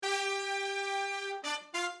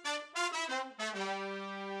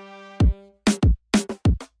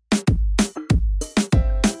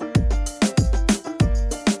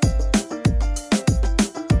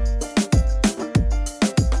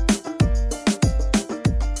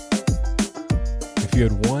If you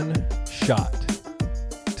had one shot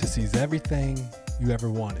to seize everything you ever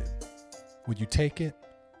wanted, would you take it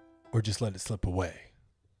or just let it slip away?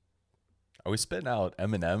 Are we spitting out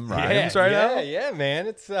Eminem rhymes now? Yeah, man.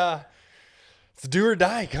 It's do or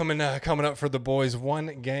die coming up for the boys.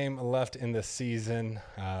 One game left in the season.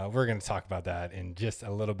 We're going to talk about that in just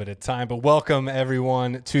a little bit of time. But welcome,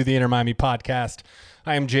 everyone, to the Inter Miami podcast.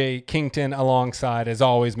 I am Jay Kington alongside, as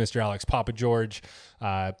always, Mr. Alex Papa George.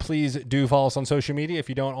 Please do follow us on social media if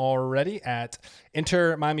you don't already at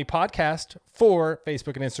Inter Miami Podcast for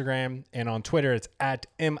Facebook and Instagram. And on Twitter, it's at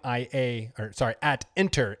Inter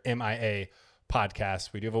MIA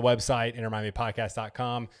Podcast. We do have a website,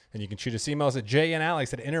 intermiamipodcast.com, and you can shoot us emails at Jay and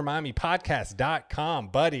Alex at intermiamipodcast.com.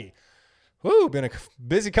 Buddy, woo, been a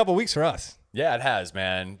busy couple weeks for us. Yeah, it has,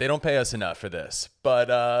 man. They don't pay us enough for this, but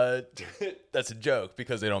that's a joke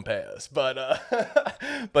because they don't pay us. But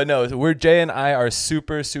no, Jay and I are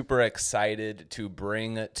super, super excited to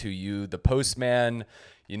bring to you the Postman.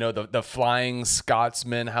 You know, the Flying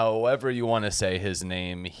Scotsman, however you want to say his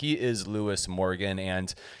name. He is Lewis Morgan.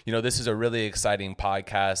 And, you know, this is a really exciting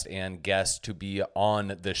podcast and guest to be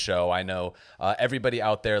on the show. I know everybody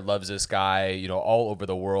out there loves this guy, you know, all over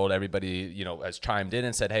the world. Everybody, you know, has chimed in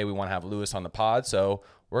and said, hey, we want to have Lewis on the pod. So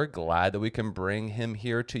we're glad that we can bring him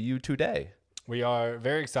here to you today. We are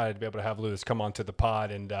very excited to be able to have Lewis come onto the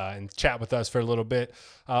pod and chat with us for a little bit.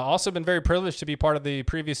 Also been very privileged to be part of the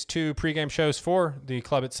previous two pregame shows for the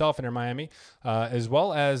club itself, Inter Miami, as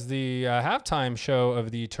well as the halftime show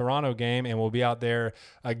of the Toronto game. And we'll be out there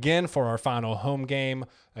again for our final home game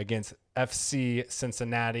against FC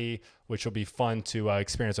Cincinnati, which will be fun to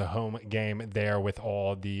experience a home game there with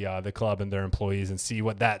all the club and their employees and see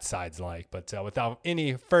what that side's like. But without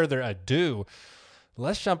any further ado,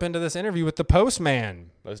 let's jump into this interview with the Postman.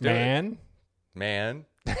 Let's do it. Man.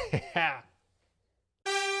 Yeah.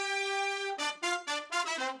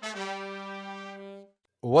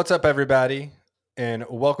 What's up, everybody? And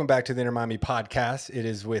welcome back to the Inter Miami podcast. It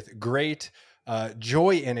is with great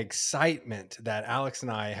joy and excitement that Alex and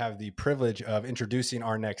I have the privilege of introducing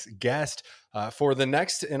our next guest for the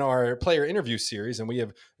next in our player interview series. And we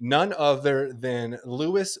have none other than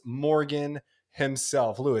Lewis Morgan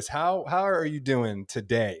himself. Lewis, how are you doing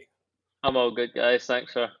today? I'm all good, guys.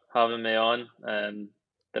 Thanks for having me on.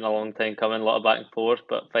 Been a long time coming, a lot of back and forth,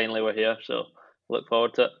 but finally we're here, so look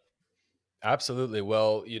forward to it. Absolutely.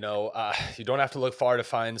 Well, you know, you don't have to look far to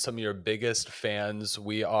find some of your biggest fans.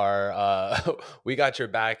 We are, we got your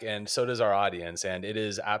back, and so does our audience. And it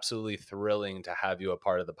is absolutely thrilling to have you a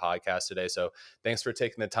part of the podcast today. So thanks for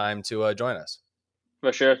taking the time to join us.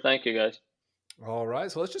 For sure. Thank you, guys. All right,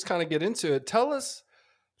 so let's just kind of get into it. Tell us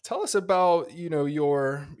about, you know,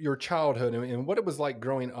 your childhood and what it was like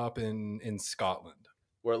growing up in Scotland.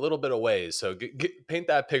 We're a little bit away, so paint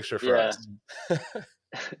that picture for us.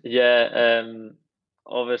 Yeah.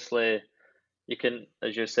 Obviously, you can,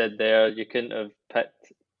 as you said there, you couldn't have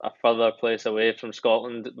picked a further place away from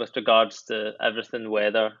Scotland with regards to everything,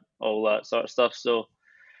 weather, all that sort of stuff. So,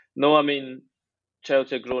 no, I mean,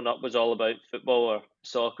 childhood growing up was all about football or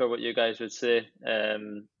soccer, what you guys would say.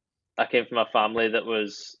 I came from a family that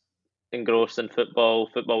was engrossed in football.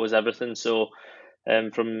 Football was everything. So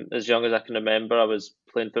from as young as I can remember, I was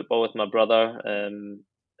playing football with my brother. And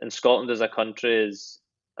Scotland as a country is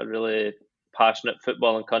a really passionate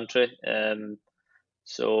footballing country.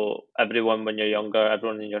 So everyone, when you're younger,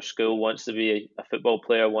 everyone in your school wants to be a football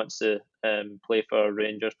player, wants to play for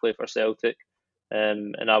Rangers, play for Celtic.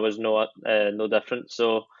 And I was no different.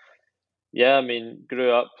 So, yeah, I mean,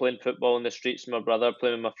 grew up playing football in the streets with my brother,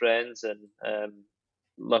 playing with my friends, and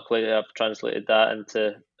luckily I've translated that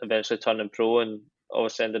into eventually turning pro and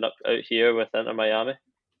always ending up out here with Inter Miami.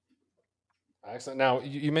 Excellent. Now,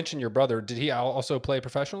 you mentioned your brother. Did he also play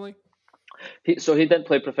professionally? He didn't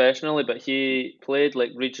play professionally, but he played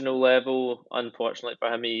like regional level. Unfortunately for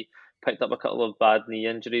him, he picked up a couple of bad knee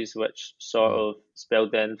injuries, which sort of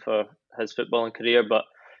spelled the end for his footballing career. But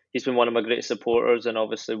he's been one of my greatest supporters, and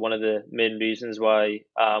obviously one of the main reasons why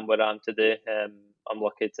I'm where I am today. I'm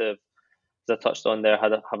lucky to have, as I touched on there,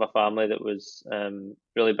 have a family that was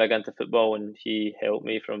really big into football, and he helped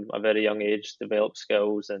me from a very young age develop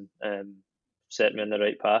skills and set me on the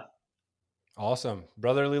right path. Awesome.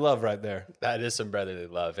 Brotherly love right there. That is some brotherly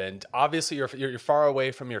love. And obviously you're far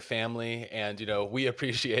away from your family, and, you know, we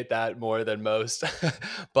appreciate that more than most.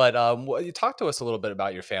 But you talk to us a little bit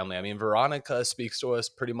about your family. I mean, Veronica speaks to us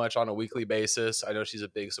pretty much on a weekly basis. I know she's a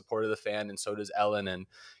big supporter of the fan, and so does Ellen. And,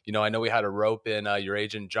 you know, I know we had to rope in your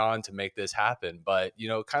agent, John, to make this happen. But, you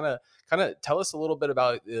know, kind of tell us a little bit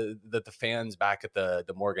about the fans back at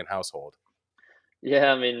the Morgan household.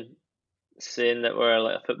 Yeah, I mean, saying that we're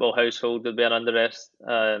like a football household would be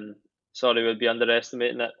would be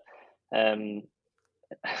underestimating it. Um,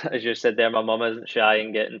 as you said there, my mum isn't shy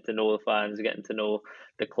in getting to know the fans, getting to know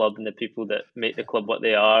the club and the people that make the club what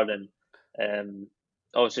they are. And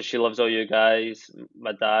obviously, she loves all you guys.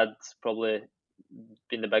 My dad's probably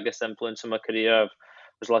been the biggest influence in my career. I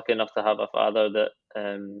was lucky enough to have a father that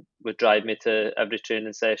would drive me to every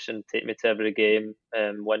training session, take me to every game,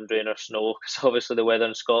 wind, rain, or snow, because obviously the weather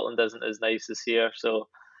in Scotland isn't as nice as here. So,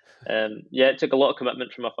 it took a lot of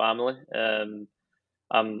commitment from my family.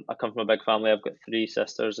 I come from a big family. I've got three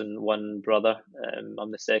sisters and one brother.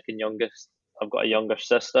 I'm the second youngest. I've got a younger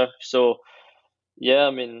sister. So, yeah,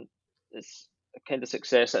 I mean, it's a kind of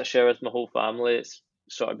success that I share with my whole family. It's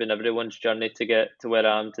sort of been everyone's journey to get to where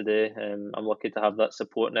I am today. I'm lucky to have that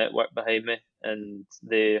support network behind me, and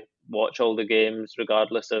they watch all the games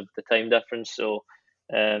regardless of the time difference. So,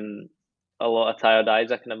 um, a lot of tired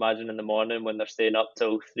eyes I can imagine in the morning when they're staying up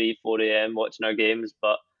till 3, 4 a.m. watching our games.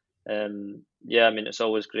 But yeah, I mean, it's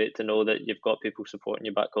always great to know that you've got people supporting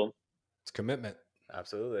you back home. It's commitment.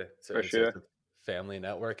 Absolutely. For sure. It's a family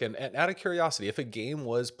network. And out of curiosity, if a game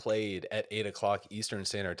was played at 8 o'clock Eastern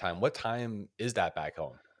Standard Time, what time is that back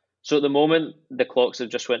home? So at the moment, the clocks have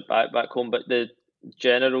just went back home, but the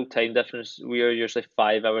general time difference, we are usually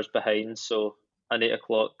 5 hours behind. So an 8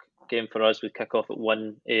 o'clock game for us would kick off at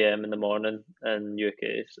 1 a.m. in the morning in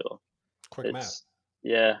UK. So Quick math.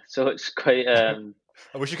 So it's quite.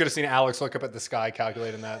 I wish you could have seen Alex look up at the sky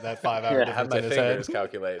calculating that 5 hour Yeah. I have difference my in his fingers head.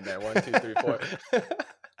 calculating there. 1, 2, 3, 4.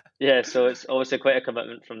 Yeah, so it's obviously quite a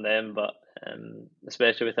commitment from them, but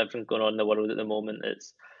especially with everything going on in the world at the moment,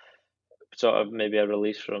 it's sort of maybe a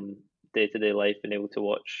release from day to day life, being able to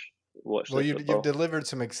watch Well, the you've football. delivered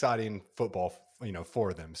some exciting football,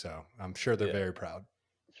 for them, so I'm sure they're Yeah. very proud.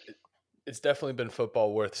 It's definitely been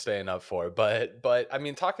football worth staying up for. But I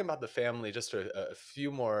mean, talking about the family, just a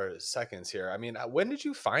few more seconds here. I mean, when did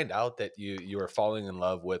you find out that you were falling in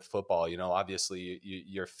love with football? You know, obviously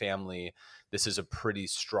your family, this is a pretty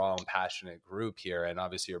strong, passionate group here, and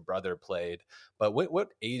obviously your brother played. But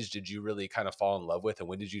what age did you really kind of fall in love with, and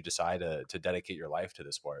when did you decide to dedicate your life to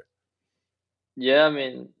the sport? Yeah, I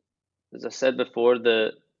mean, as I said before,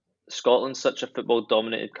 the Scotland's such a football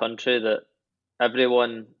dominated country that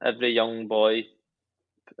every young boy,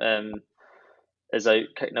 um, is out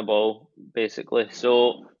kicking a ball basically.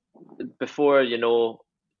 So before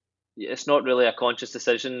it's not really a conscious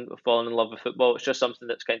decision of falling in love with football. It's just something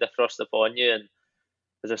that's kind of thrust upon you. And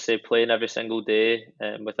as I say, playing every single day,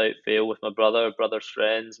 without fail, with my brother's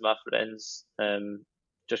friends, my friends,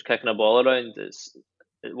 just kicking a ball around.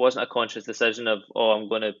 It wasn't a conscious decision of, oh, I'm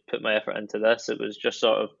going to put my effort into this. It was just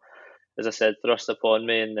sort of, as I said, thrust upon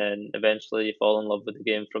me, and then eventually you fall in love with the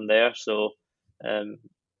game from there. So, um,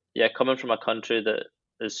 yeah, coming from a country that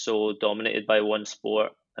is so dominated by one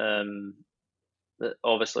sport, that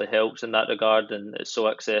obviously helps in that regard, and it's so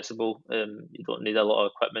accessible. You don't need a lot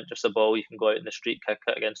of equipment, just a ball. You can go out in the street, kick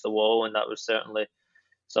it against the wall, and that was certainly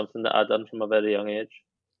something that I'd done from a very young age.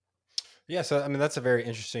 Yeah, so I mean that's a very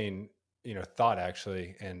interesting, thought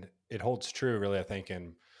actually, and it holds true really. I think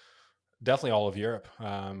in definitely all of Europe,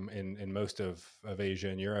 in most of Asia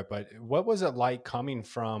and Europe. But what was it like coming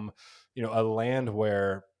from, a land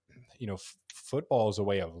where, football is a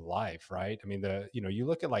way of life, right? I mean, you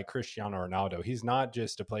look at like Cristiano Ronaldo. He's not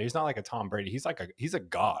just a player. He's not like a Tom Brady. He's a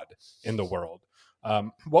god in the world.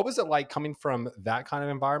 What was it like coming from that kind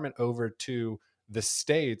of environment over to the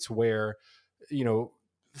States where, you know,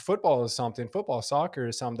 soccer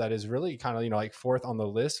is something that is really kind of, like fourth on the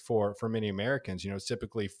list for many Americans. It's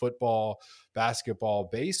typically football, basketball,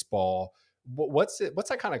 baseball. What's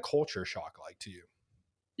that kind of culture shock like to you?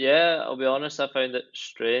 Yeah, I'll be honest. I found it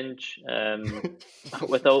strange.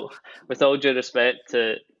 With all with all due respect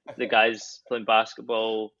to the guys playing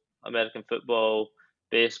basketball, American football,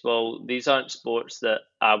 baseball, these aren't sports that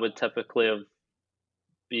I would typically have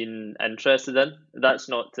been interested in. That's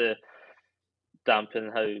not to dampen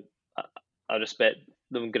how I respect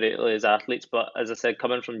them greatly as athletes, but as I said,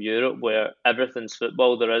 coming from Europe where everything's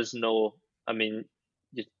football, there is no. I mean,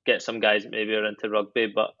 you get some guys that maybe are into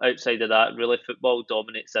rugby, but outside of that, really football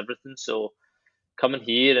dominates everything. So coming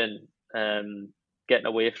here and getting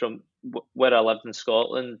away from where I lived in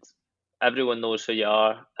Scotland, everyone knows who you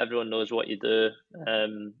are, everyone knows what you do,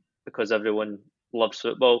 because everyone loves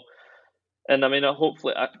football. And I mean,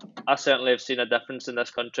 hopefully, I certainly have seen a difference in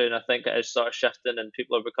this country, and I think it is sort of shifting, and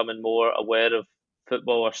people are becoming more aware of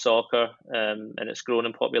football or soccer, and it's grown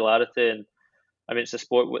in popularity. And I mean, it's a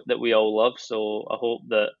sport that we all love, so I hope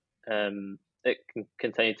that it can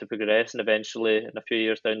continue to progress, and eventually, in a few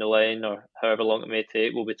years down the line, or however long it may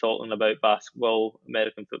take, we'll be talking about basketball,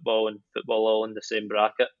 American football, and football all in the same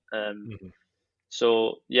bracket. Mhm.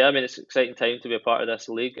 So yeah, I mean, it's an exciting time to be a part of this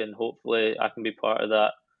league, and hopefully, I can be part of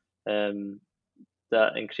that.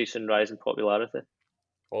 That increase in rise in popularity.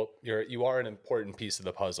 Well, you are an important piece of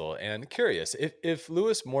the puzzle. And curious, if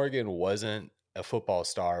Lewis Morgan wasn't a football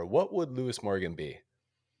star, what would Lewis Morgan be?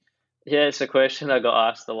 Yeah, it's a question I got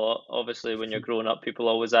asked a lot. Obviously, when you're growing up, people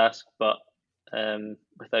always ask, but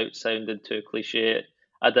without sounding too cliche,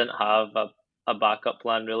 I didn't have a backup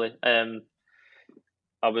plan really.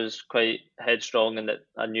 I was quite headstrong in that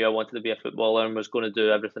I knew I wanted to be a footballer and was going to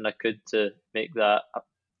do everything I could to make that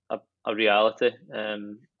a reality.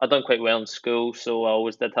 I done quite well in school, so I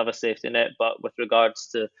always did have a safety net. But with regards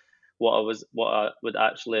to what I would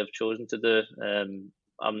actually have chosen to do,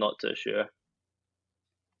 I'm not too sure.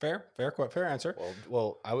 Fair answer.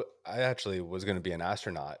 I actually was going to be an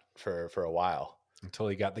astronaut for a while Until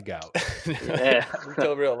he got the gout. Yeah.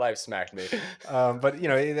 until real life smacked me. But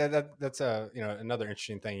that's a another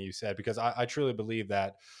interesting thing you said, because I truly believe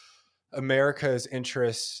that America's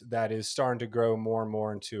interest that is starting to grow more and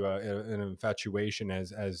more into an infatuation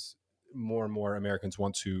as more and more Americans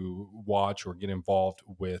want to watch or get involved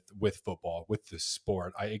with football, with the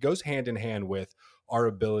sport. It goes hand in hand with our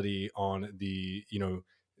ability on the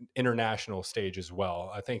international stage as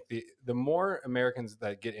well. I think the more Americans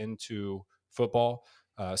that get into football,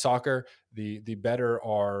 soccer, the better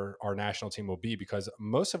our national team will be, because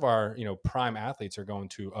most of our prime athletes are going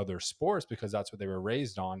to other sports because that's what they were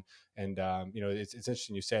raised on. And it's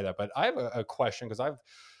interesting you say that. But I have a question, because I've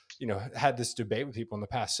had this debate with people in the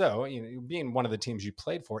past. So being one of the teams you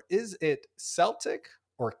played for, is it Celtic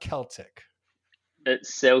or Celtic?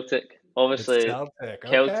 It's Celtic. It's Obviously, Celtic. Okay.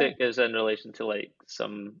 Celtic is in relation to like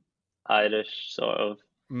some Irish sort of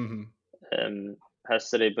Hmm. um,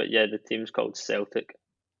 history, but yeah, the team's called Celtic.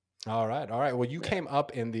 All right, all right. Well, you Yeah, came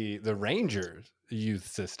up in the Rangers youth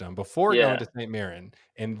system before going yeah, to St. Mirren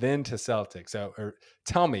and then to Celtic. So,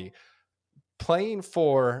 tell me, playing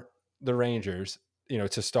for the Rangers,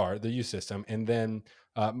 to start the youth system, and then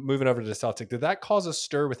moving over to Celtic, did that cause a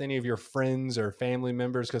stir with any of your friends or family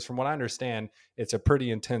members? Because from what I understand, it's a pretty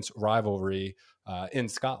intense rivalry in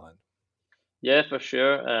Scotland. yeah, for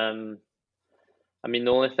sure. I mean,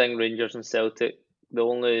 the only thing Rangers and Celtic, the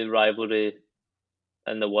only rivalry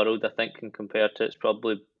in the world I think can compare to, it's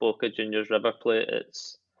probably Boca Juniors River Plate.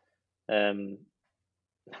 Um,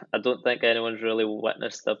 I don't think anyone's really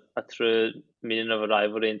witnessed a true meaning of a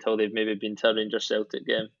rivalry until they've maybe been to a Rangers Celtic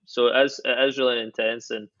game. So it is really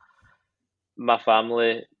intense, and my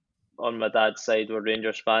family on my dad's side were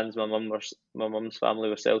Rangers fans. My mum's family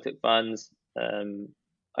were Celtic fans.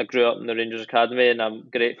 I grew up in the Rangers Academy, and I'm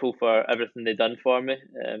grateful for everything they done for me.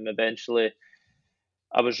 Eventually,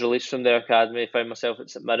 I was released from the academy, found myself at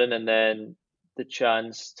St Mirren, and then the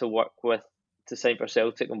chance to sign for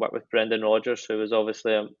Celtic and work with Brendan Rodgers, who was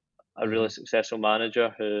obviously a really Hmm. successful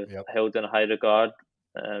manager who Yep. held in high regard.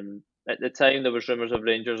 At the time, there was rumours of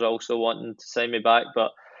Rangers also wanting to sign me back,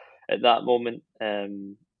 but at that moment,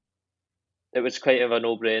 it was quite of a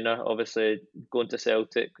no-brainer. Obviously, going to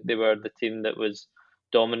Celtic, they were the team that was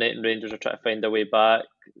dominating. Rangers were trying to find their way back.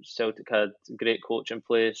 Celtic had great coach in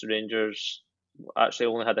place. Rangers actually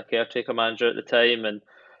only had a caretaker manager at the time, and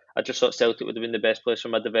I just thought Celtic would have been the best place for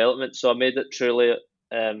my development. So I made it truly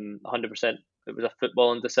 100%. It was a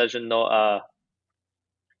footballing decision, not a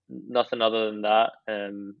nothing other than that.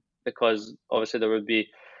 Because obviously there would be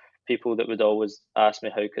people that would always ask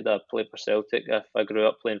me how could I play for Celtic if I grew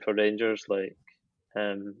up playing for Rangers,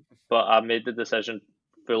 but I made the decision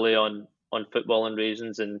fully on footballing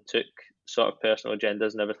reasons and took sort of personal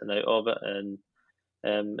agendas and everything out of it, and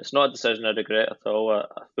it's not a decision I regret at all. I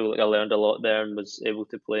feel like I learned a lot there and was able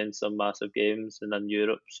to play in some massive games and in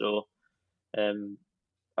Europe. So um,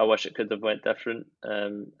 I wish it could have went different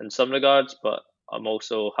in some regards, but I'm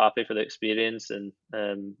also happy for the experience, and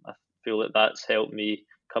I feel that that's helped me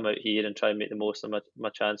come out here and try and make the most of my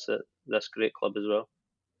chance at this great club as well.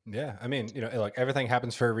 Yeah, I mean, like everything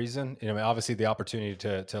happens for a reason. I mean, obviously the opportunity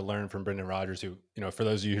to learn from Brendan Rodgers, who, for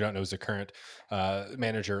those of you who don't know, is the current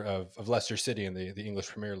manager of Leicester City in the English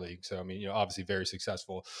Premier League. So, I mean, obviously very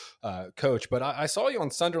successful coach. But I saw you on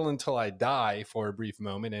Sunderland Till I Die for a brief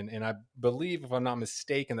moment, and I believe, if I'm not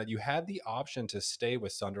mistaken, that you had the option to stay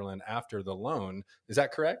with Sunderland after the loan. Is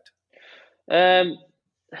that correct? Um,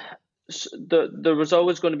 there was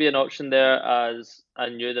always going to be an option there as I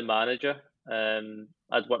knew the manager.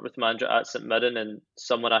 I'd worked with the manager at St Mirren and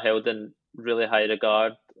someone I held in really high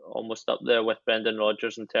regard, almost up there with Brendan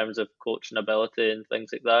Rodgers in terms of coaching ability and things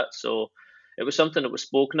like that. So it was something that was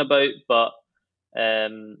spoken about, but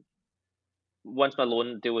Once my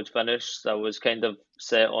loan deal was finished, I was kind of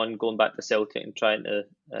set on going back to Celtic and trying to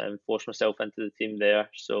force myself into the team there.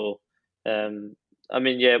 So, I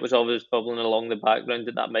mean, yeah, it was always bubbling along the background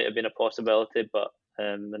that might have been a possibility, but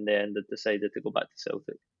in the end, I decided to go back to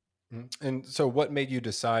Celtic. And so, what made you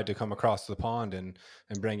decide to come across the pond and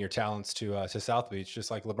bring your talents to South Beach, just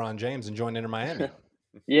like LeBron James and join Inter Miami?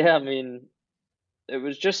 Yeah, I mean, it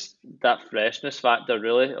was just that freshness factor,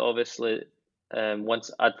 really. Obviously,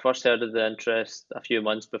 once I'd first heard of the interest a few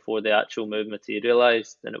months before the actual move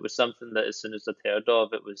materialised, and it was something that as soon as I'd heard of,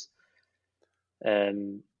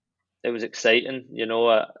 um, it was exciting. You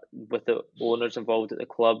know, with the owners involved at the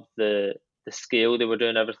club, the scale they were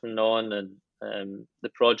doing everything on, and the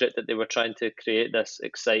project that they were trying to create this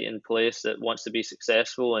exciting place that wants to be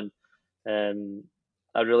successful, and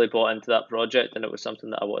I really bought into that project, and it was something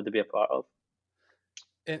that I wanted to be a part of.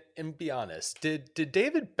 And be honest, did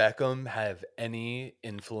David Beckham have any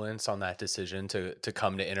influence on that decision to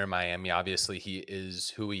come to Inter Miami? Obviously, he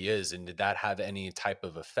is who he is, and did that have any type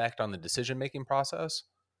of effect on the decision making process?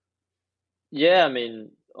 Yeah, I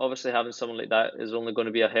mean, obviously having someone like that is only going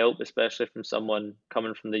to be a help, especially from someone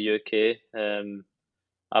coming from the UK.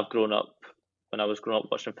 I've grown up when I was growing up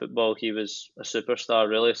watching football, he was a superstar,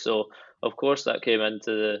 really. So of course that came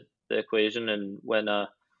into the equation, and when I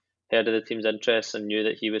heard of the team's interest and knew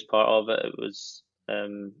that he was part of it, it was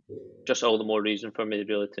just all the more reason for me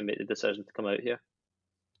really to make the decision to come out here.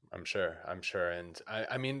 I'm sure. And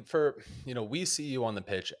I mean, for, we see you on the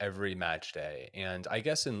pitch every match day. And I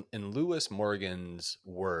guess in Lewis Morgan's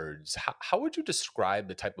words, how would you describe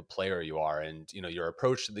the type of player you are and, your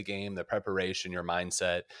approach to the game, the preparation, your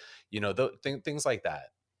mindset, things like that?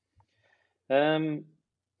 Um,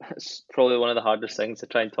 it's probably one of the hardest things to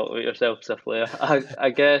try and talk about yourself as a player. I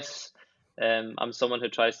guess I'm someone who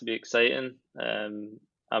tries to be exciting.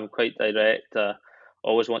 I'm quite direct.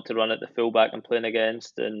 Always want to run at the fullback I'm playing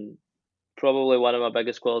against, and probably one of my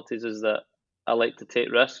biggest qualities is that I like to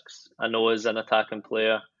take risks. I know as an attacking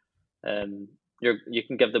player, you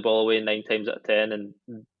can give the ball away 9 times out of 10,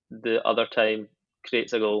 and the other time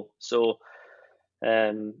creates a goal. So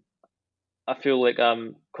um, I feel like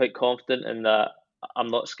I'm quite confident in that I'm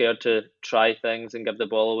not scared to try things and give the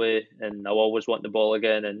ball away, and I always want the ball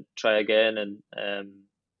again and try again. And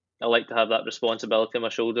I like to have that responsibility on my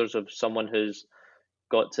shoulders of someone who's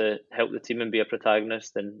got to help the team and be a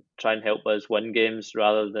protagonist and try and help us win games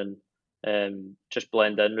rather than just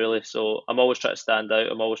blend in, really. So I'm always trying to stand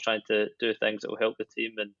out. I'm always trying to do things that will help the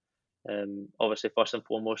team, and obviously first and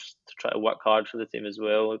foremost to try to work hard for the team as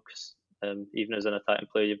well. Because even as an attacking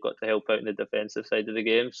player, you've got to help out in the defensive side of the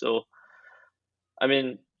game. So I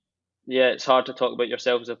mean, yeah, it's hard to talk about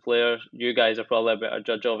yourself as a player. You guys are probably a better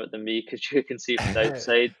judge of it than me because you can see from the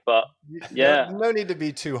outside. But No, yeah, no need to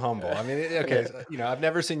be too humble. I mean, okay, yeah, so, I've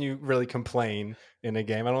never seen you really complain in a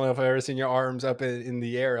game. I don't know if I've ever seen your arms up in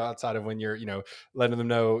the air outside of when you're, letting them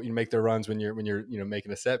know you make their runs when you're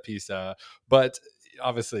making a set piece. But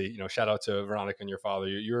obviously, shout out to Veronica and your father.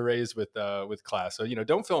 You were raised with class, so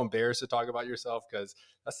don't feel embarrassed to talk about yourself because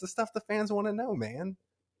that's the stuff the fans want to know, man.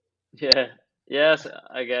 yeah, yes,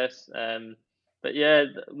 I guess. But yeah,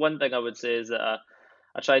 one thing I would say is that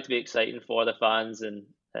I try to be exciting for the fans,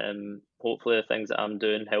 and hopefully the things that I'm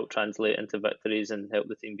doing help translate into victories and help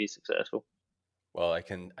the team be successful. Well, I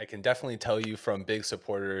can definitely tell you from big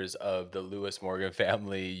supporters of the Lewis Morgan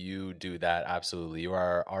family, you do that absolutely. You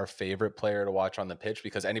are our favorite player to watch on the pitch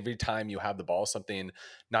because every time you have the ball, something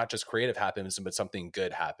not just creative happens, but something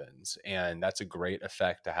good happens, and that's a great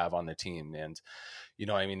effect to have on the team. And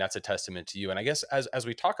I mean, that's a testament to you. And I guess as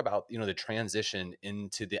we talk about, the transition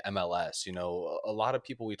into the MLS, a lot of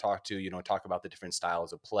people we talk to, talk about the different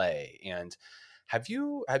styles of play. And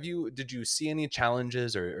did you see any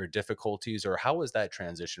challenges or difficulties, or how was that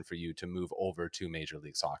transition for you to move over to Major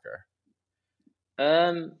League Soccer?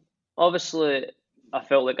 Um, Obviously, I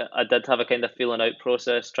felt like I did have a kind of feeling out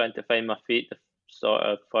process, trying to find my feet. The sort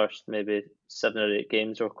of first maybe 7 or 8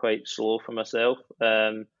 games were quite slow for myself.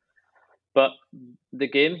 But the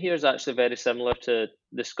game here is actually very similar to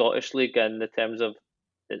the Scottish League in the terms of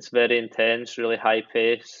it's very intense, really high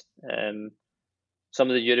pace. Some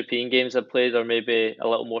of the European games I've played are maybe a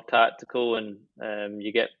little more tactical, and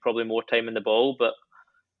you get probably more time in the ball. But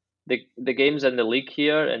the games in the league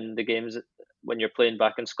here and the games when you're playing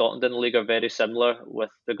back in Scotland in the league are very similar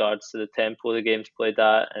with regards to the tempo the game's played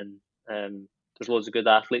at, and there's loads of good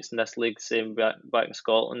athletes in this league, same back in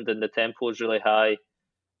Scotland, and the tempo is really high.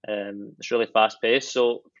 It's really fast paced.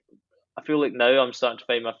 So I feel like now I'm starting to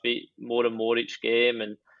find my feet more and more each game,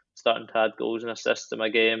 and starting to add goals and assists to my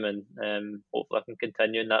game, and hopefully I can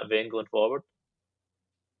continue in that vein going forward.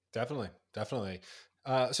 Definitely. Definitely.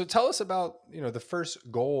 So tell us about the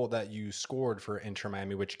first goal that you scored for Inter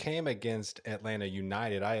Miami, which came against Atlanta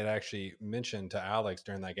United. I had actually mentioned to Alex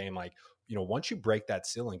during that game, like once you break that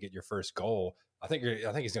seal and get your first goal, I think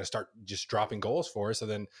he's going to start just dropping goals for us. So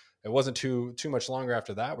then it wasn't too much longer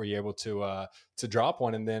after that were you able to drop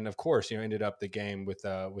one, and then of course ended up the game with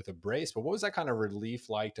a brace. But what was that kind of relief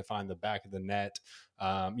like to find the back of the net?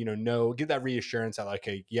 Give that reassurance that like,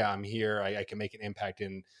 okay, yeah, I'm here. I can make an impact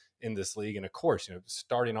in this league. And of course,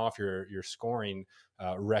 starting off your scoring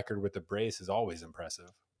record with the brace is always impressive.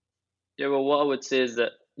 Yeah, well, what I would say is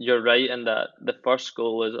that you're right in that the first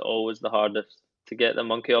goal is always the hardest to get the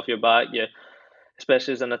monkey off your back. You,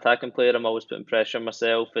 especially as an attacking player, I'm always putting pressure on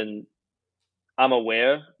myself, and I'm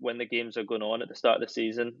aware when the games are going on at the start of the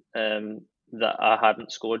season that I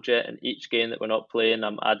haven't scored yet. And each game that we're not playing,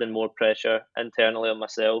 I'm adding more pressure internally on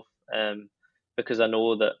myself because I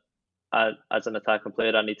know that as an attacking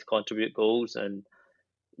player, I need to contribute goals. And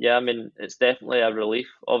yeah, I mean, it's definitely a relief.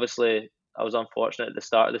 Obviously, I was unfortunate at the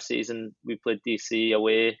start of the season. We played DC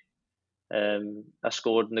away. I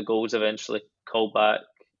scored and the goals eventually called back.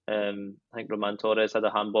 I think Roman Torres had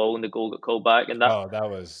a handball and the goal got called back, and that Oh, that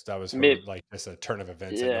was may for like just a turn of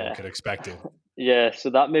events that no one yeah could expected. yeah. So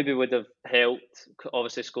that maybe would have helped.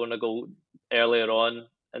 Obviously, scoring a goal earlier on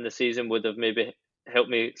in the season would have maybe helped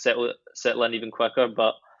me settle in even quicker.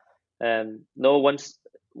 But no,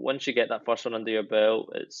 once you get that first one under your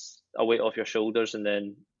belt, it's a weight off your shoulders, and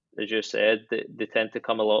then, as you said, they tend to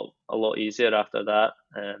come a lot easier after that.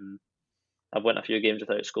 I've went a few games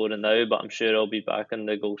without scoring now, but I'm sure I'll be back in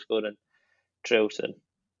the goal scoring trail soon.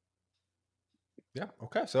 Yeah.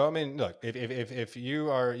 Okay. So I mean, look, if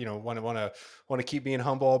you are want to keep being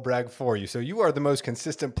humble, I'll brag for you. So you are the most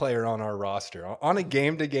consistent player on our roster on a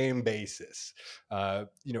game to game basis. Uh,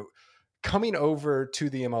 you know, Coming over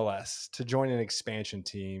to the MLS to join an expansion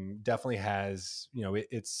team definitely has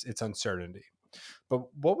it's uncertainty. But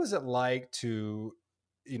what was it like to,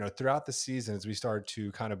 throughout the season as we started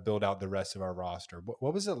to kind of build out the rest of our roster?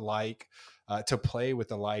 What was it like to play with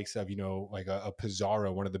the likes of, like a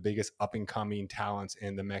Pizarro, one of the biggest up and coming talents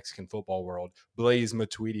in the Mexican football world, Blaise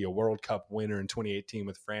Matuidi, a World Cup winner in 2018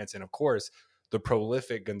 with France, and of course, the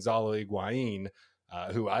prolific Gonzalo Higuain,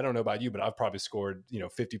 who I don't know about you, but I've probably scored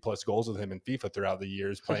 50 plus goals with him in FIFA throughout the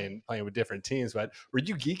years playing with different teams. But were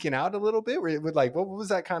you geeking out a little bit? Were you, like what was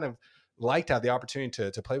that kind of like to have the opportunity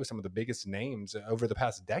to play with some of the biggest names over the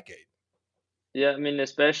past decade? Yeah, I mean,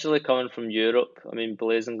 especially coming from Europe. I mean,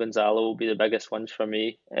 Blaise and Gonzalo will be the biggest ones for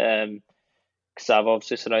me. Because I've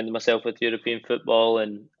obviously surrounded myself with European football,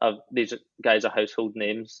 and these guys are household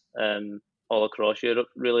names all across Europe,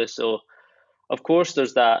 really. So, of course,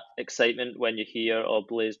 there's that excitement when you hear, oh,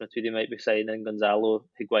 Blaise Matuidi might be signing, Gonzalo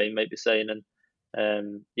Higuain might be signing.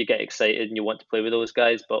 You get excited and you want to play with those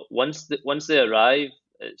guys. But once they arrive,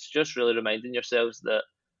 it's just really reminding yourselves that,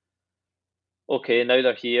 okay, now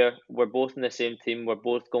they're here. We're both in the same team. We're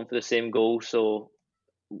both going for the same goal. So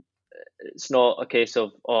it's not a case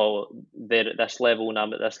of, oh, they're at this level and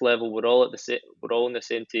I'm at this level. We're all at the same. We're all in the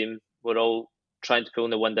same team. We're all trying to pull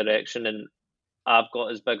in the one direction, and I've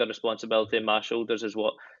got as big a responsibility on my shoulders as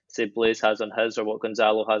what, say, Blaise has on his, or what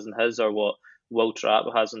Gonzalo has on his, or what Will Trapp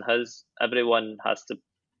has on his. Everyone has to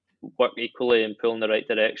work equally and pull in the right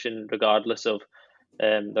direction, regardless of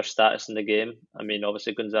their status in the game. I mean,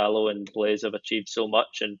 obviously Gonzalo and Blaise have achieved so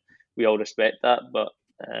much, and we all respect that. But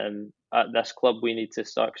at this club, we need to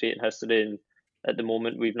start creating history. And at the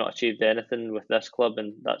moment, we've not achieved anything with this club,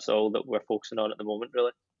 and that's all that we're focusing on at the moment,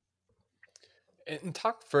 really. And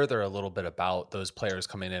talk further a little bit about those players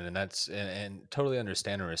coming in, and and totally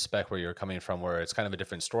understand and respect where you're coming from. Where it's kind of a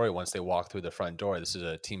different story once they walk through the front door. This is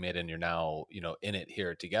a teammate, and you're now in it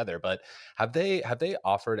here together. But have they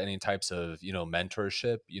offered any types of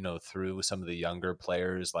mentorship through some of the younger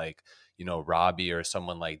players like Robbie or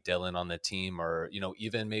someone like Dylan on the team, or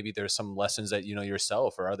even maybe there's some lessons that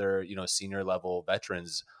yourself or other senior level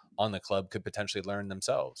veterans on the club could potentially learn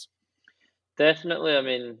themselves. Definitely. I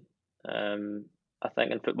mean, I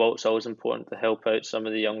think in football it's always important to help out some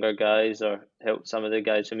of the younger guys, or help some of the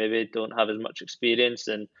guys who maybe don't have as much experience.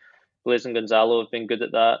 And Blaise and Gonzalo have been good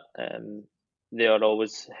at that. They are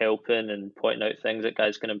always helping and pointing out things that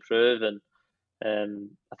guys can improve. And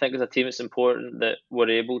I think as a team, it's important that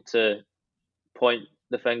we're able to point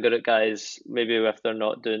the finger at guys, maybe if they're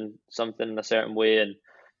not doing something in a certain way, and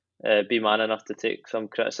be man enough to take some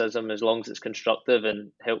criticism as long as it's constructive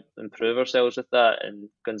and help improve ourselves with that. And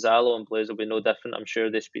Gonzalo and Blaise will be no different. I'm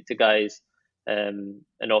sure they speak to guys and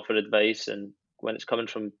offer advice. And when it's coming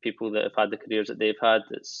from people that have had the careers that they've had,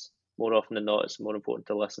 it's more often than not, it's more important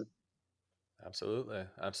to listen. Absolutely.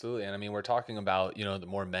 Absolutely. And I mean, we're talking about, the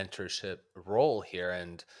more mentorship role here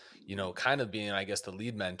and, kind of being, I guess, the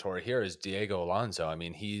lead mentor here is Diego Alonso. I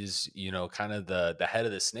mean, he's, kind of the head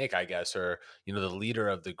of the snake, I guess, or, the leader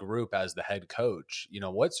of the group as the head coach.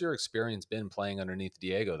 What's your experience been playing underneath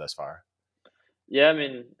Diego thus far? Yeah, I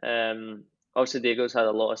mean, obviously Diego's had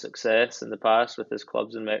a lot of success in the past with his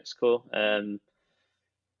clubs in Mexico, and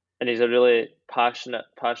he's a really passionate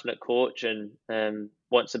coach, and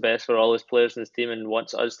wants the best for all his players in his team, and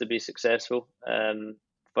wants us to be successful,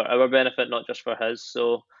 for our benefit, not just for his.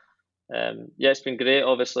 So, yeah, it's been great.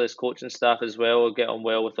 Obviously, his coaching staff as well. We get on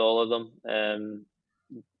well with all of them.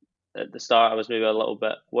 At the start, I was maybe a little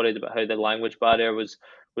bit worried about how the language barrier was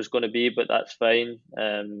going to be, but that's fine.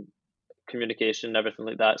 Communication and everything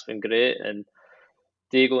like that's been great, and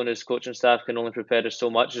Diego and his coaching staff can only prepare us so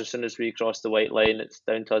much. As soon as we cross the white line, it's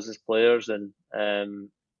down to us as players, and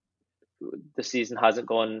the season hasn't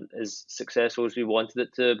gone as successful as we wanted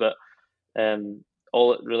it to, but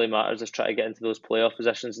all it really matters is try to get into those playoff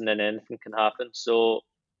positions, and then anything can happen. So,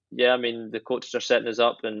 yeah, I mean, the coaches are setting us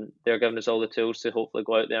up, and they're giving us all the tools to hopefully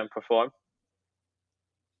go out there and perform.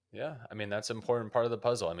 Yeah, I mean that's an important part of the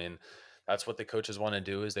puzzle. I mean, that's what the coaches want to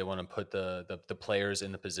do is they want to put the players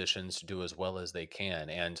in the positions to do as well as they can.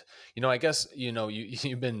 And I guess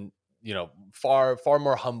you've been far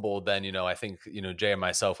more humble than I think Jay and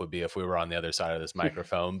myself would be if we were on the other side of this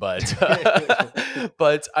microphone. But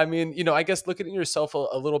but I mean I guess looking at yourself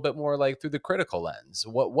a little bit more like through the critical lens.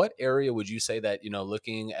 What area would you say that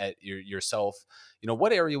looking at yourself,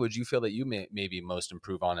 what area would you feel that you may maybe most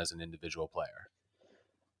improve on as an individual player?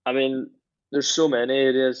 I mean, there's so many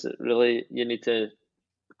areas that really you need to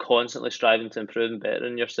constantly striving to improve and better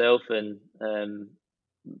in yourself. And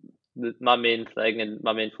my main thing and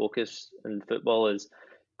my main focus in football is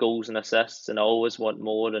goals and assists, and I always want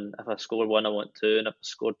more. And if I score one, I want two, and if I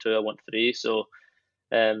score two, I want three. So,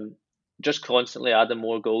 um, just constantly adding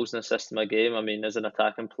more goals and assists to my game. I mean, as an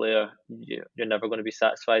attacking player, you're never going to be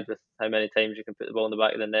satisfied with how many times you can put the ball in the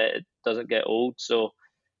back of the net. It doesn't get old. So,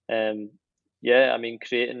 um, yeah, I mean,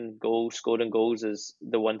 creating goals, scoring goals is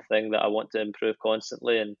the one thing that I want to improve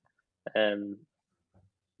constantly. And um,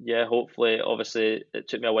 yeah, hopefully, obviously, it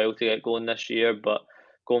took me a while to get going this year, but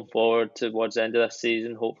going forward towards the end of this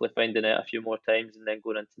season, hopefully finding it a few more times, and then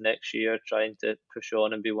going into next year, trying to push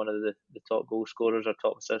on and be one of the top goal scorers or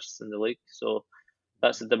top assists in the league. So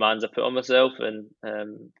that's the demands I put on myself, and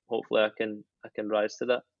hopefully I can rise to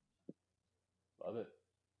that. Love it.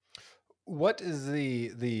 What is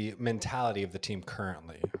the mentality of the team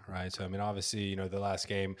currently, right? So I mean, obviously, the last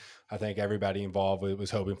game, I think everybody involved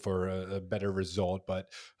was hoping for a better result, but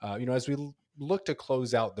as we look to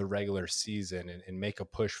close out the regular season and make a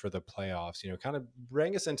push for the playoffs, kind of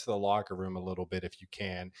bring us into the locker room a little bit if you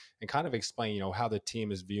can, and kind of explain, how the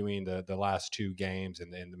team is viewing the last two games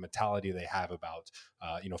and the mentality they have about,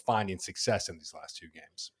 finding success in these last two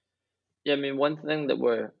games. Yeah, I mean, one thing that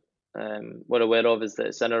we're aware of is that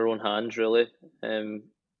it's in our own hands, really. Um,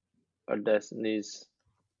 our destinies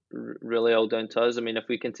really all down to us. I mean, if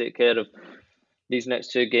we can take care of these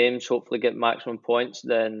next two games, hopefully get maximum points,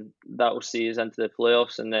 then that will see us into the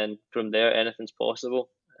playoffs, and then from there, anything's possible.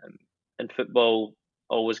 Um, and football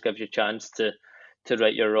always gives you a chance to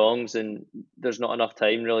right your wrongs, and there's not enough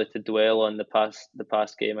time really to dwell on the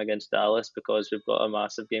past game against Dallas, because we've got a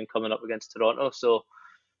massive game coming up against Toronto. So,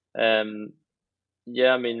 um,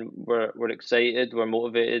 yeah, I mean, we're excited, we're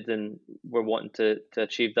motivated, and we're wanting to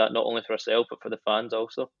achieve that not only for ourselves but for the fans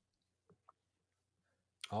also.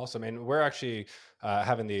 Awesome. And we're actually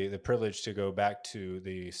having the privilege to go back to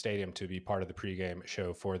the stadium to be part of the pregame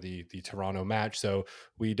show for the Toronto match. So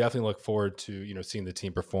we definitely look forward to, seeing the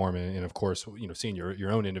team perform and of course, seeing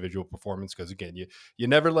your own individual performance. Because again, you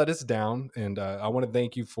never let us down. And I want to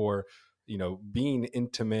thank you for, being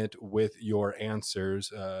intimate with your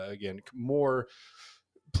answers. Again, more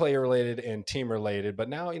player related and team related, but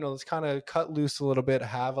now let's kind of cut loose a little bit,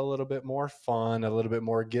 have a little bit more fun, a little bit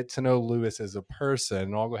more get to know Lewis as a person.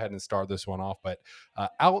 And I'll go ahead and start this one off. But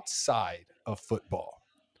outside of football,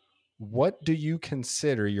 what do you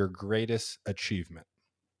consider your greatest achievement?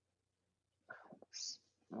 It's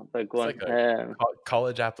a big It's one. like a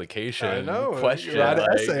college I application know, you question. write an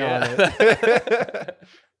Like, essay on yeah. it.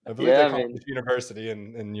 I believe Yeah, they I call it mean, this university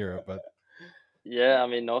in Europe, but yeah, I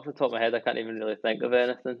mean, off the top of my head, I can't even really think of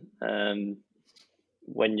anything.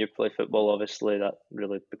 When you play football, obviously that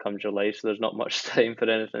really becomes your life, so there's not much time for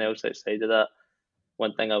anything else outside of that.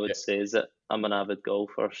 One thing I Yeah. would say is that I'm an avid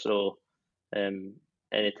golfer, so um,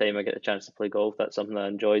 anytime I get the chance to play golf, that's something I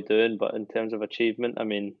enjoy doing. But in terms of achievement, I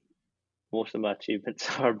mean, most of my achievements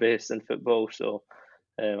are based in football, so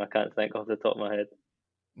I can't think off the top of my head.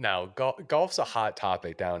 Now, golf's a hot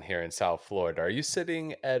topic down here in South Florida. Are you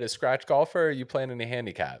sitting at a scratch golfer or are you playing any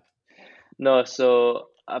handicap? No, so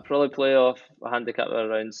I probably play off a handicap of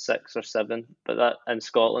around 6 or 7, but that in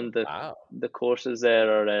Scotland Wow. the courses there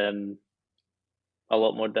are a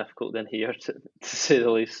lot more difficult than here to say the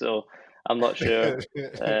least. So I'm not sure.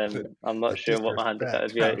 the, I'm the not sure what my handicap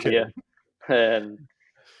disrespect. would be No, out I'm here. kidding. Um,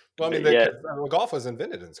 Well, I mean, but yeah, golf was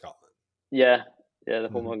invented in Scotland. yeah, yeah, the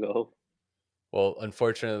home Mhm. of golf. Well,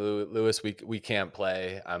 unfortunately, Lewis, we can't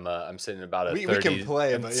play. I'm sitting about a We can 30.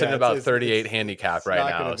 play, I'm but sitting yeah, about 38 handicap it's right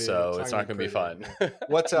not gonna now, be so it's not going to be pretty. fun.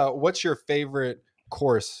 Yeah. What's your favorite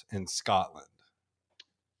course in Scotland?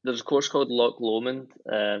 There's a course called Loch Lomond,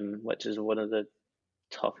 which is one of the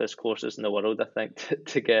toughest courses in the world, I think,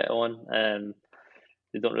 to get on.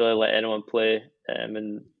 They don't really let anyone play.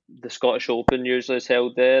 And the Scottish Open usually is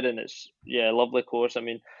held there, and it's a lovely course. I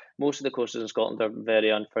mean, most of the courses in Scotland are very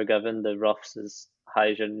unforgiving. The roughs as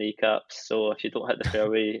high as your kneecaps, so if you don't hit the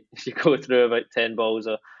fairway, you go through about 10 balls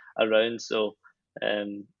a round. So,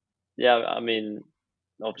 I mean,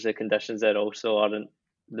 obviously conditions there also aren't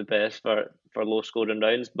the best for low scoring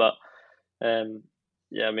rounds, but um,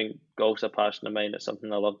 I mean, golf's a passion of mine. It's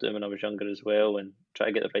something I loved doing when I was younger as well, and try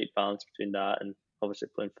to get the right balance between that and obviously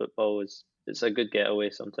playing football is it's a good getaway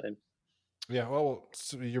sometimes. Yeah, well,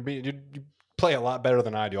 so you play a lot better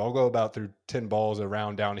than I do. I'll go about through 10 balls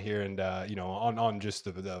around down here, and on just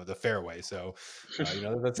the fairway. So,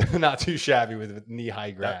 that's not too shabby with knee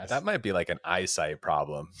high That grass. might be like an eyesight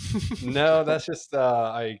problem. No, that's just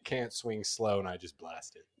I can't swing slow, and I just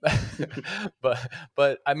blast it.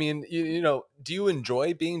 but I mean, do you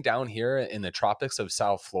enjoy being down here in the tropics of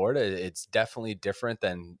South Florida? It's definitely different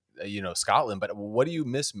than Scotland. But what do you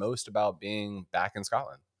miss most about being back in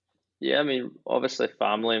Scotland? Yeah, I mean, obviously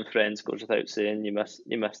family and friends goes without saying. You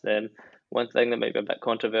miss them. One thing that might be a bit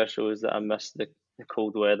controversial is that I miss the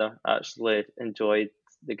cold weather. I actually enjoyed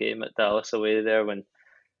the game at Dallas away there when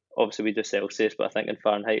obviously we do Celsius, but I think in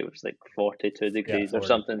Fahrenheit it was like 42 Yeah, degrees or 40.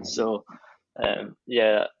 something. So,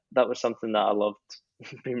 that was something that I loved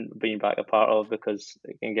being back a part of because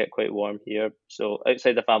it can get quite warm here. So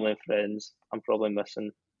outside the family and friends, I'm probably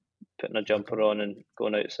missing putting a Okay. jumper on and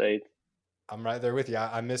going outside. I'm right there with you.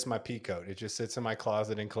 I miss my pea coat. It just sits in my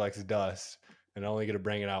closet and collects dust, and I only get to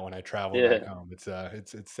bring it out when I travel back Yeah. home.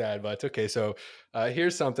 It's sad, but it's okay. So,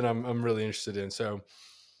 here's something I'm really interested in. So,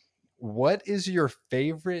 what is your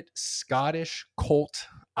favorite Scottish cult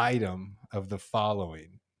item of the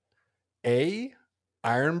following? A.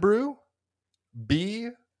 Iron Brew. B.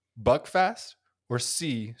 Buckfast. Or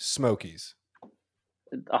C. Smokies.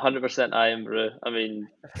 100% I am brew. I mean,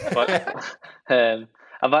 but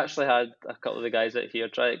I've actually had a couple of the guys out here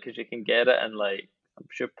try it because you can get it and like I'm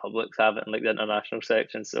sure Publix have it in like the international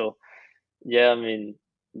section. So yeah, I mean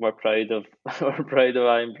we're proud of we're proud of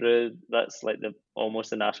Iron Brew. That's like the almost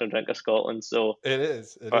the national drink of Scotland. So It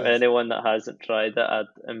is. It for is. anyone that hasn't tried it, I'd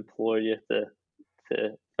implore you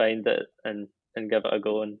to find it and give it a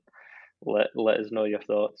go and let us know your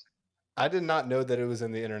thoughts. I did not know that it was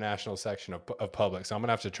in the international section of Publix, so I'm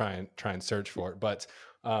gonna have to try and search for it. But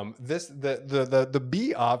this the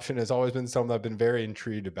B option has always been something I've been very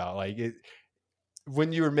intrigued about. Like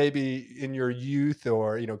when you were maybe in your youth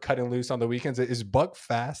or cutting loose on the weekends, is Buck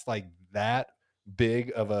Fast like that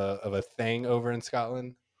big of a thing over in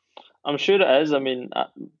Scotland? I'm sure it is. I mean,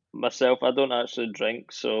 myself, I don't actually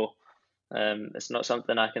drink, so it's not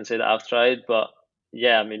something I can say that I've tried. But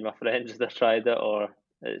yeah, I mean, my friends have tried it, or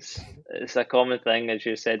it's a common thing, as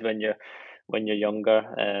you said, when you're younger.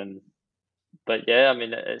 But yeah, I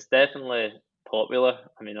mean, it's definitely popular.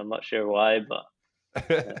 I mean, I'm not sure why, but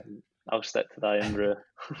I'll stick to the Iron Brew.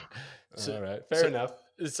 So, All right, fair so, enough.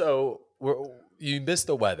 you miss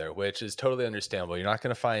the weather, which is totally understandable. You're not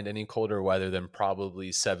going to find any colder weather than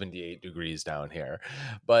probably 78 degrees down here.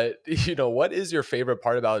 But, what is your favorite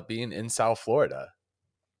part about being in South Florida?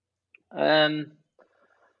 Um,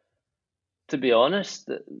 to be honest,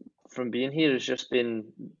 from being here has just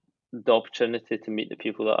been the opportunity to meet the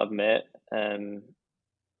people that I've met.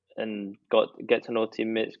 And get to know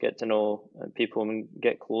teammates, get to know people, and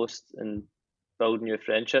get close and build new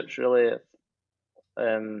friendships. Really,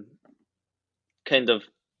 um, kind of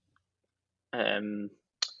um,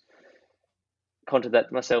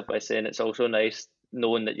 contradict myself by saying it's also nice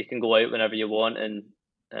knowing that you can go out whenever you want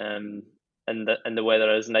um, and the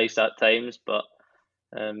weather is nice at times. But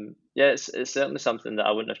it's certainly something that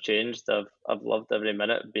I wouldn't have changed. I've loved every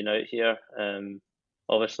minute being out here.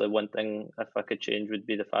 Obviously, one thing if I could change would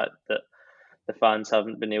be the fact that the fans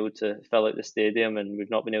haven't been able to fill out the stadium and we've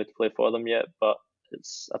not been able to play for them yet. But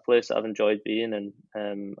it's a place that I've enjoyed being,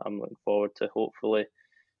 and I'm looking forward to hopefully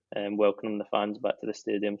welcoming the fans back to the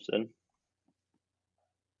stadium soon.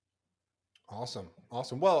 Awesome.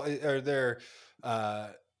 Well, are there, do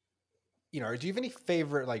you have any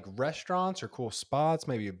favorite like restaurants or cool spots,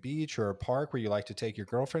 maybe a beach or a park where you like to take your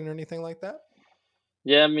girlfriend or anything like that?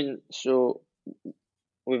 Yeah, I mean, so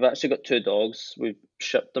we've actually got two dogs. We've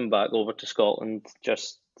shipped them back over to Scotland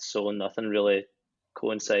just so nothing really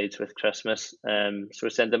coincides with Christmas. So we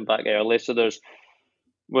sent them back early. So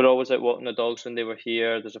we're always out walking the dogs when they were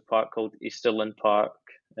here. There's a park called Easterland Park,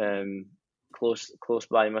 um, close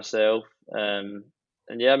by myself. And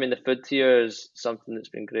yeah, I mean the food here is something that's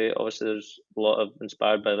been great. Obviously, there's a lot of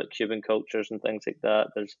inspired by like Cuban cultures and things like that.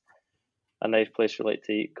 There's a nice place we like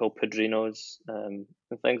to eat called Padrinos, and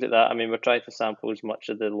things like that. I mean, we're trying to sample as much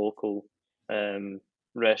of the local um,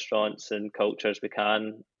 restaurants and culture as we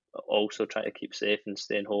can. Also, trying to keep safe and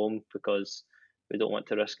staying home because we don't want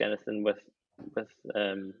to risk anything with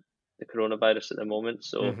the coronavirus at the moment.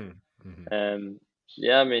 So, um,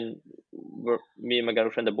 yeah, I mean, me and my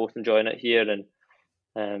girlfriend are both enjoying it here,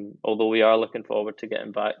 and although we are looking forward to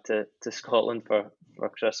getting back to Scotland for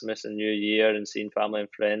Christmas and New Year and seeing family and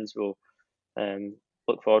friends, we'll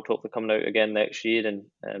look forward to hopefully coming out again next year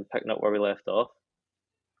and picking up where we left off.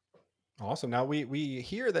 Awesome. Now we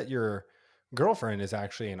hear that your girlfriend is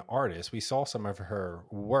actually an artist. We saw some of her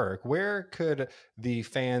work. Where could the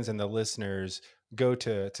fans and the listeners go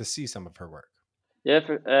to see some of her work? Yeah,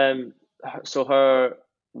 so her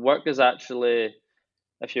work is actually,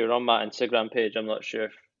 if you're on my Instagram page, I'm not sure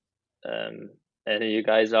if any of you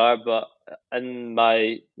guys are, but in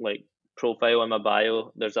my like profile in my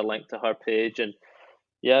bio, there's a link to her page, and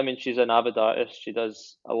yeah, I mean she's an avid artist. She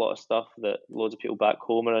does a lot of stuff that loads of people back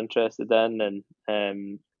home are interested in,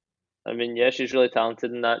 and I mean yeah, she's really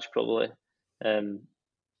talented in that. She probably um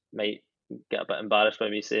might get a bit embarrassed by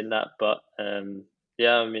me saying that, but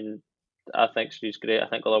yeah, I mean I think she's great. I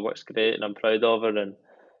think all her work's great, and I'm proud of her.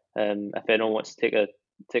 And if anyone wants to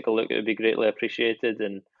take a look, it would be greatly appreciated.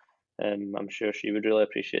 And I'm sure she would really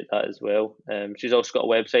appreciate that as well. She's also got a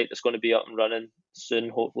website that's going to be up and running soon,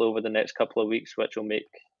 hopefully over the next couple of weeks, which will make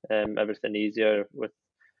everything easier with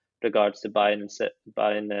regards to buying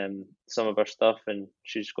some of her stuff. And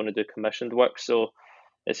she's going to do commissioned work, so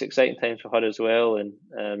it's exciting times for her as well.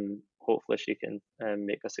 And hopefully she can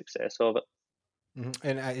make a success of it.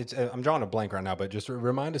 And I'm drawing a blank right now, but just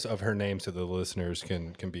remind us of her name so the listeners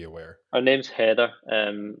can be aware. Her name's Heather,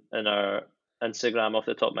 and our Instagram off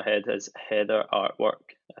the top of my head is Heather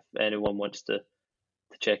Artwork. If anyone wants to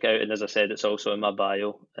check out, and as I said, it's also in my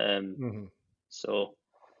bio. So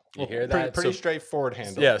you hear that? Pretty straightforward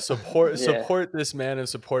handle. Yeah, support this man and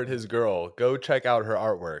support his girl. Go check out her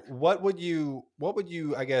artwork. What would you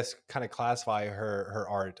I guess kind of classify her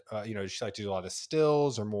art? Does she like to do a lot of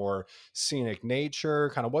stills or more scenic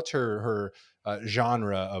nature? Kind of what's her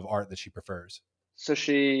genre of art that she prefers? So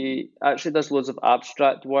she actually does loads of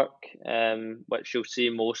abstract work, which you'll see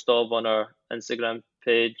most of on her Instagram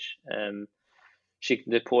page. She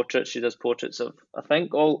can do portraits. She does portraits of, I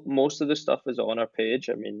think most of the stuff is on her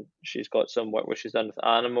page. I mean, she's got some work where she's done with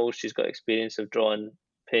animals. She's got experience of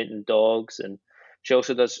painting dogs, and she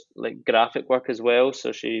also does like graphic work as well.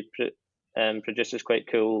 So she produces quite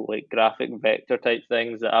cool like graphic vector type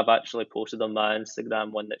things that I've actually posted on my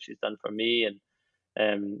Instagram. One that she's done for me,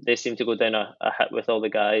 and they seem to go down a hit with all the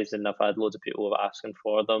guys, and I've had loads of people asking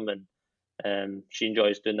for them, and she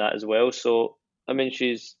enjoys doing that as well. So I mean,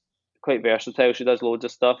 she's quite versatile. She does loads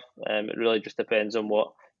of stuff. It really just depends on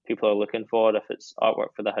what people are looking for. If it's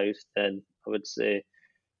artwork for the house, then I would say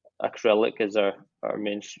acrylic is our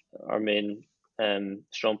main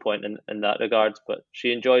strong point in that regards. But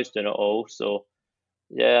she enjoys doing it all. So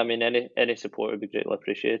yeah, I mean any support would be greatly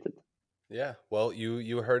appreciated. Yeah, well,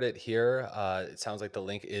 you heard it here. It sounds like the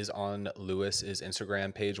link is on Lewis's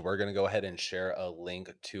Instagram page. We're going to go ahead and share a link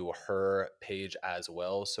to her page as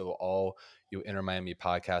well. So all you Inter Miami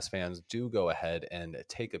podcast fans, do go ahead and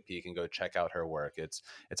take a peek and go check out her work. It's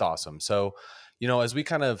awesome. So, as we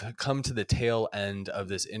kind of come to the tail end of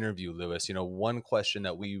this interview, Lewis, one question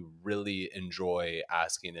that we really enjoy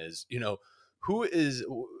asking is,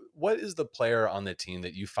 what is the player on the team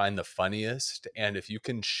that you find the funniest? And if you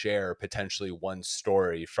can share potentially one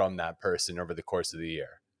story from that person over the course of the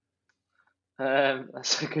year.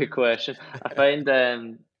 That's a good question. I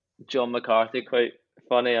find John McCarthy quite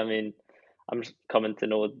funny. I mean, I'm just coming to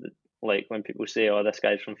know that, like when people say, "Oh, this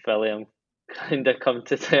guy's from Philly," I'm kind of come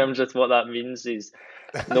to terms with what that means. He's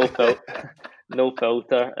no no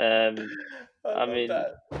filter. I mean,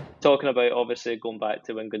 talking about obviously going back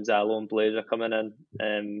to when Gonzalo and Blaze are coming in,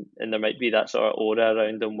 and there might be that sort of aura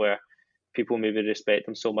around him where people maybe respect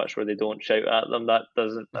him so much where they don't shout at them.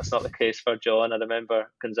 That's not the case for John. I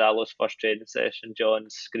remember Gonzalo's first training session, John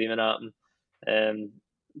screaming at him.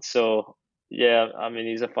 So yeah, I mean,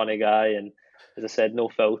 he's a funny guy, and as I said, no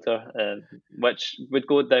filter, which would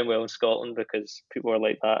go down well in Scotland because people are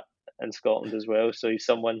like that in Scotland as well. So he's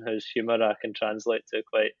someone whose humour I can translate to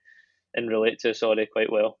quite and relate to,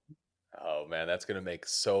 quite well. Oh man, that's gonna make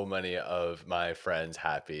so many of my friends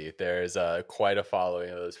happy. There's quite a following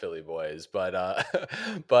of those Philly boys, but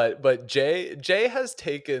but Jay has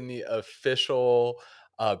taken the official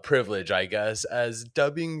privilege, I guess, as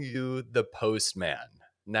dubbing you the Postman.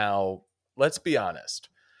 Now, let's be honest.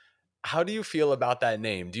 How do you feel about that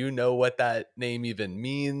name? Do you know what that name even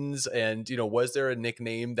means? And was there a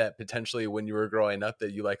nickname that potentially when you were growing up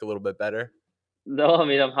that you like a little bit better? No, I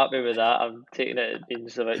mean, I'm happy with that. I'm taking it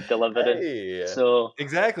means about delivering. Hey. So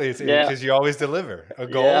Exactly. It's yeah, because you always deliver a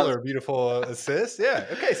yeah, goal or a beautiful assist. Yeah.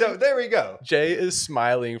 Okay. So there we go. Jay is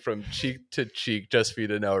smiling from cheek to cheek, just for you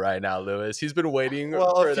to know right now, Lewis. He's been waiting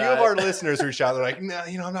Well, for a few of that. our listeners reached out. They're like, no,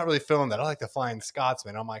 I'm not really feeling that. I like the Flying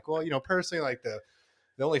Scotsman. I'm like, well, personally, like the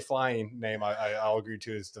only flying name I'll agree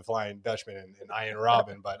to is the Flying Dutchman and Iron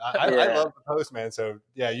Robin. But I yeah, love the Postman. So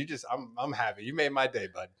yeah, I'm happy. You made my day,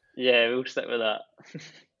 bud. yeah. We'll stick with that.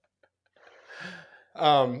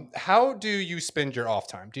 How do you spend your off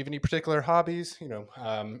time? Do you have any particular hobbies,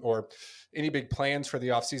 or any big plans for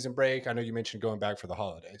the off season break? I know you mentioned going back for the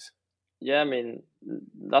holidays. Yeah, I mean,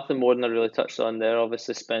 nothing more than I really touched on there.